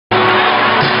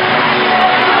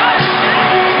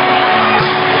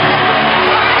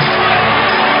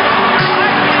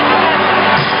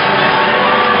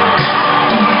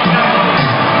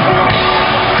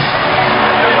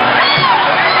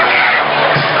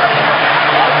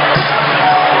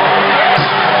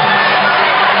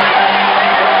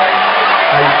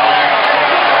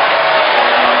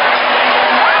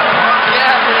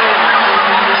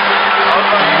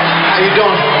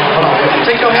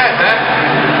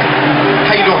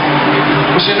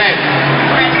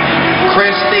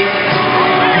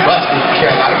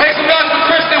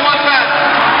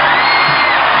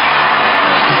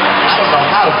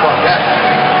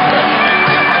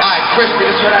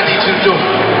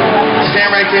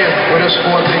right there where those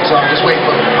 4 things are. Just wait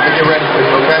for me. I'm gonna get ready for you,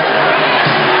 okay?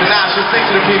 Now, just sing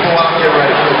to the people while I'm getting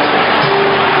ready for you.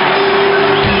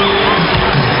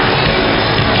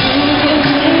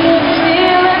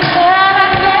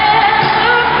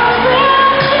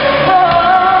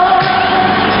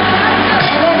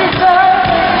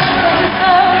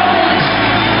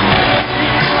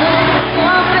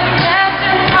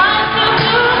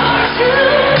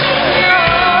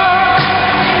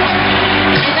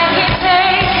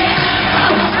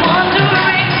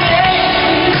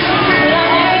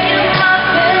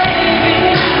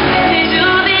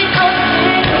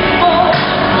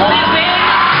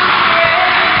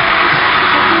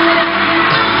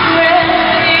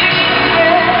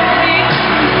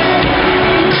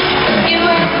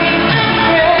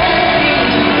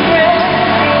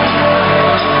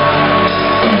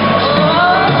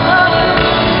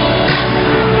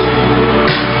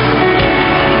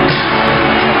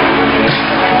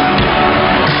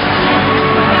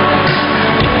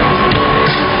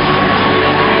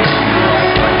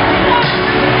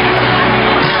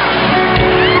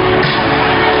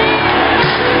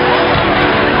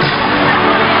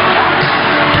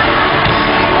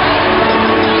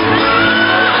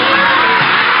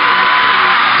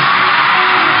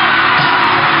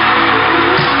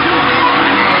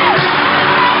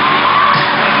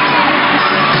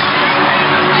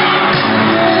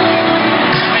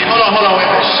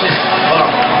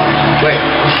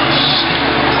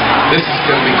 This is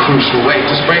gonna be crucial. Wait,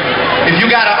 just bring. If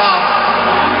you got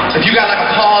like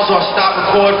a pause or a stop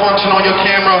record function on your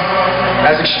camera,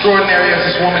 as extraordinary as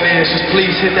this woman is, just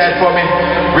please hit that for me,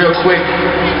 real quick.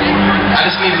 I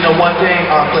just need to know one thing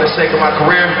for the sake of my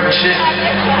career and shit.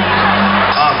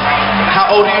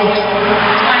 How old are you?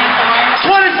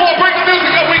 24. Bring the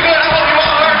music up. We good. I hope you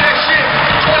all heard that shit.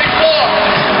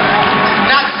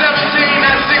 24. Not 17.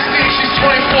 Not 16. She's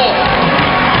 24.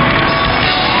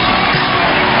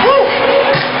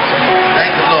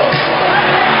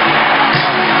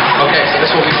 Okay, so that's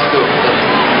what we're gonna do.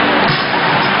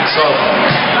 So,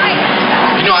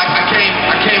 you know, I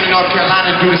came to North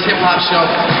Carolina to do this hip-hop show,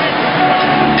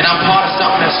 and I'm part of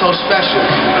something that's so special.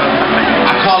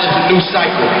 I call it the new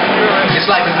cycle. It's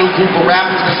like a new group of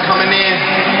rappers that's coming in,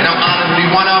 and I'm honored to be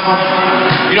one of them.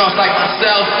 You know, it's like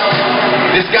myself,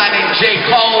 this guy named J.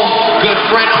 Cole, good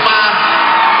friend of mine.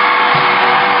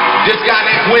 This guy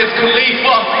named Wiz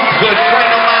Khalifa, good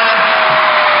friend of mine.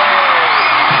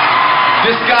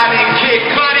 This guy named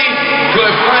Kid Cudi,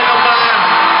 good friend of mine.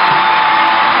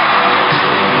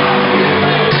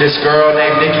 This girl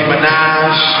named Nicki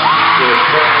Minaj, good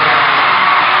friend of mine.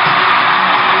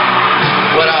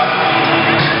 What up?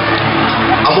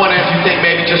 I'm wondering if you think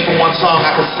maybe just for one song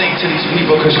I could sing to these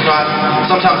people, because you know,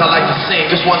 sometimes I like to sing.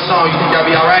 Just one song, you think that'll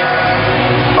be alright?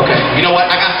 Okay, you know what?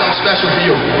 I got something special for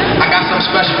you. I got something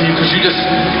special for you, because you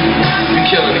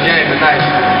killing the game tonight.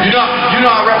 You know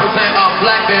I represent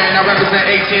BlackBerry and I represent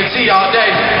AT&T all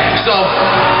day. So,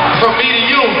 from me to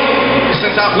you,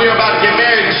 since we're about to get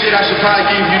married and shit, I should probably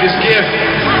give you this gift.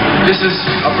 This is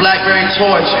a BlackBerry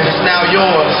torch, and it's now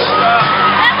yours.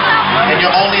 And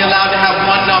you're only allowed to have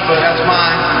one number, that's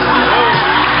mine.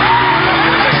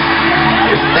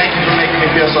 Thank you for making me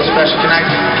feel so special. Can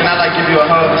I like give you a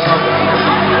hug or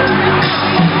something?